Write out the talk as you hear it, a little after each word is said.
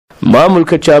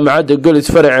maamulka jamacada golis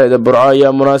faraceeda burco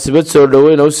ayaa munaasabad soo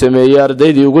dhaweyn u sameeyay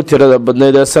ardaydii ugu tirada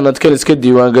badneyd ee sanadkan iska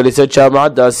diiwaan gelisay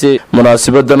jamacadaasi.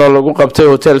 munaasabadan oo lagu qabtay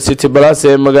hotel City Palace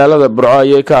ee magaalada burco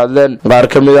ayay ka hadleen qaar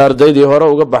ka mid ah ardaydii hore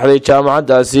uga baxday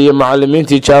jamacadaasi iyo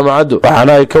macallimiintii jamacadu,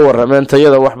 waxaana ay ka warameen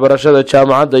tayada waxbarashada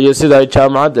jamacada iyo sida ay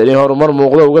jamacadani horumar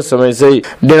muuqda uga sameysay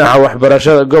dhinaca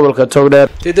waxbarashada gobolka Togdheer.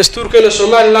 dastuurkeena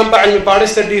Soomaaliland baa cilmi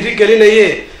baarista dhiiri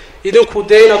gelinayay idinku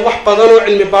deeynaad wax badan oo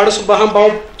cilmi baaris u baahan baa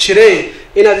jiray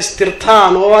inaad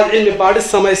istirtaan oo aad cilmi baaris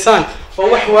sameysaan oo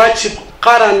wax waajib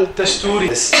qaran dastuuri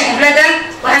ladan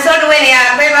waxaan soo dhaweynayaa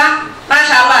ardayda ma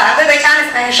sha Allah ardayda chance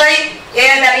heshay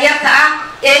ee dhalinyarta ah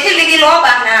ee xilligii loo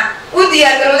baahnaa u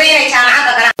diyaar garowday inay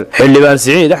jaamacada galaan. xildhibaan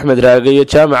Siciid Axmed Raage iyo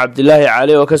Jaamac Cabdilaahi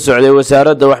Cali oo ka socday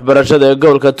wasaaradda waxbarashada ee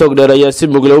gobolka Togdheer ayaa si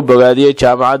mug leh u bogaadiyay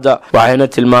jaamacadda, waxayna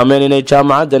tilmaameen inay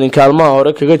jaamacadani kaalmaha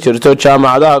hore kaga jirto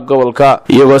jaamacadaha gobolka,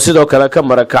 iyagoo sidoo kale ka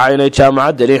marakacay inay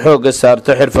jaamacadani xoogga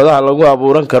saarto xirfadaha lagu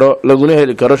abuuran karo laguna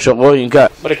heli karo shaqooyinka.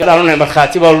 markaan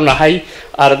markhaati baa u nahay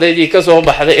ardaydii ka soo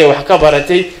baxday ee wax ka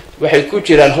baratay waxay ku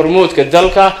jiraan hormoodka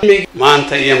dalka.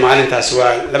 maanta iyo maalintaas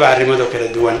waa laba arrimood oo kala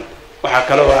duwan. waxa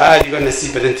kale oo aad uga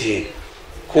nasiib badan tihiin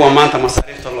kuwa maanta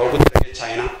masaariifta loogu diray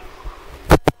China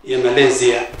iyo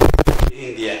Malaysia iyo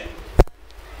India.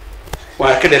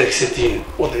 waa ka dheregsantiin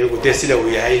wadcigu dee sida uu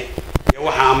yahay iyo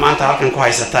waxa maanta halkan ku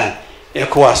haysataan ee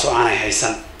kuwaas oo aanay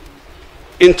haysan.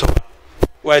 inta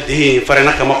waa dihiin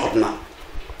farina kama qodna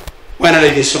waana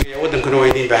leedin sugaya wadankuna waa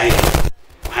idin baahan yahay.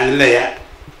 waxaan leeyahay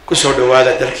kusoo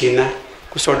dhawaada dalkiina,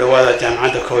 kusoo dhawaada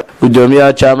jaamacadda kood.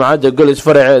 gudoomiyaha jaamacadda golis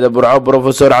faraceeda burco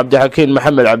Professor Cabdixakiin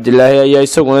Maxamed Cabdilaahi ayaa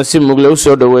isaguna si mug leh u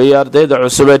soo dhaweeyay ardayda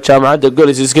cusub ee jaamacadda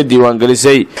golis iska diiwaan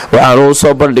gelisay, waxaana uu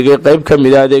soo bandhigay qayb ka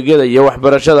mid ah adeegyada iyo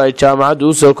waxbarashada ay jaamacaddu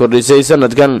u soo kordhisay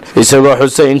sanadkan, isagoo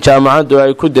xusay in jaamacaddu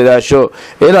ay ku dadaasho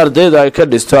in ardayda ay ka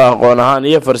dhisto aqoon ahaan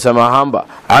iyo farsamo ahaanba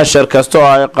cashar kasta oo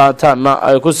ay qaataanna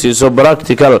ay ku siiso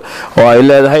practical oo ay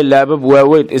leedahay laabab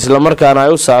waaweyn isla markaana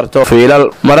ay u saarto fiilal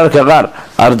mararka qaar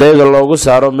ardayda loogu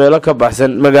saaro meelo ka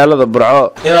baxsan magaalada burco.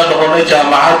 inaan noqonay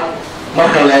jaamacad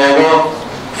marka la eego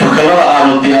fakalada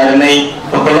aanu diyaarinay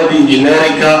fakalada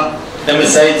engineerinka,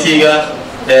 MSIT-ga,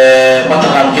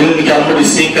 mataqaan clinical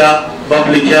medicine-ka,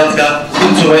 public health-ka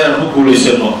intuba inaan ku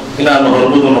guulaysano inaanu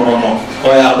hormuud u noqono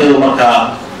oo ay ardaydu markaa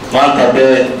maanta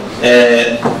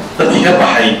dadkii ka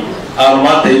baxay aanu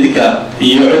maanta idinka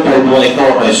iyo cid walba ay ka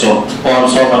warayso oo aanu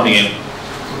soo bandhigin.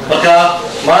 marka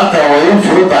maanta way u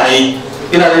fududahay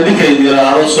inaan idinka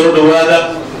idiraahdo soo dhawaada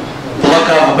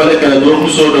tobanka fakale kala duwan ku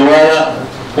soo dhawaada.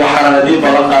 waxaan idin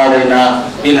balan qaadaynaa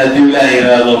in haddii ilaahay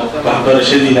yiraahdo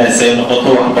waxbarashadiinaas ay noqoto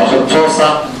waxbarasho toos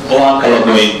ah oo aan kala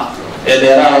goyn ee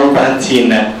dheeraha u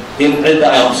baahantihiina in cidda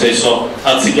ay khusayso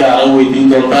aad si gaara u weydiin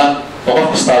doontaan oo qof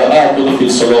kastaaba aad uga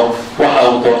fiirsado waxa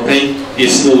uu doortay iyo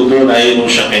sida uu doonayay inuu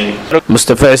shaqeeyo.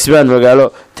 Mustafa Ismaan Magaalo,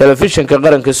 telefishinka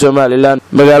qaranka Somaliland,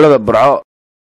 magaalada Burco.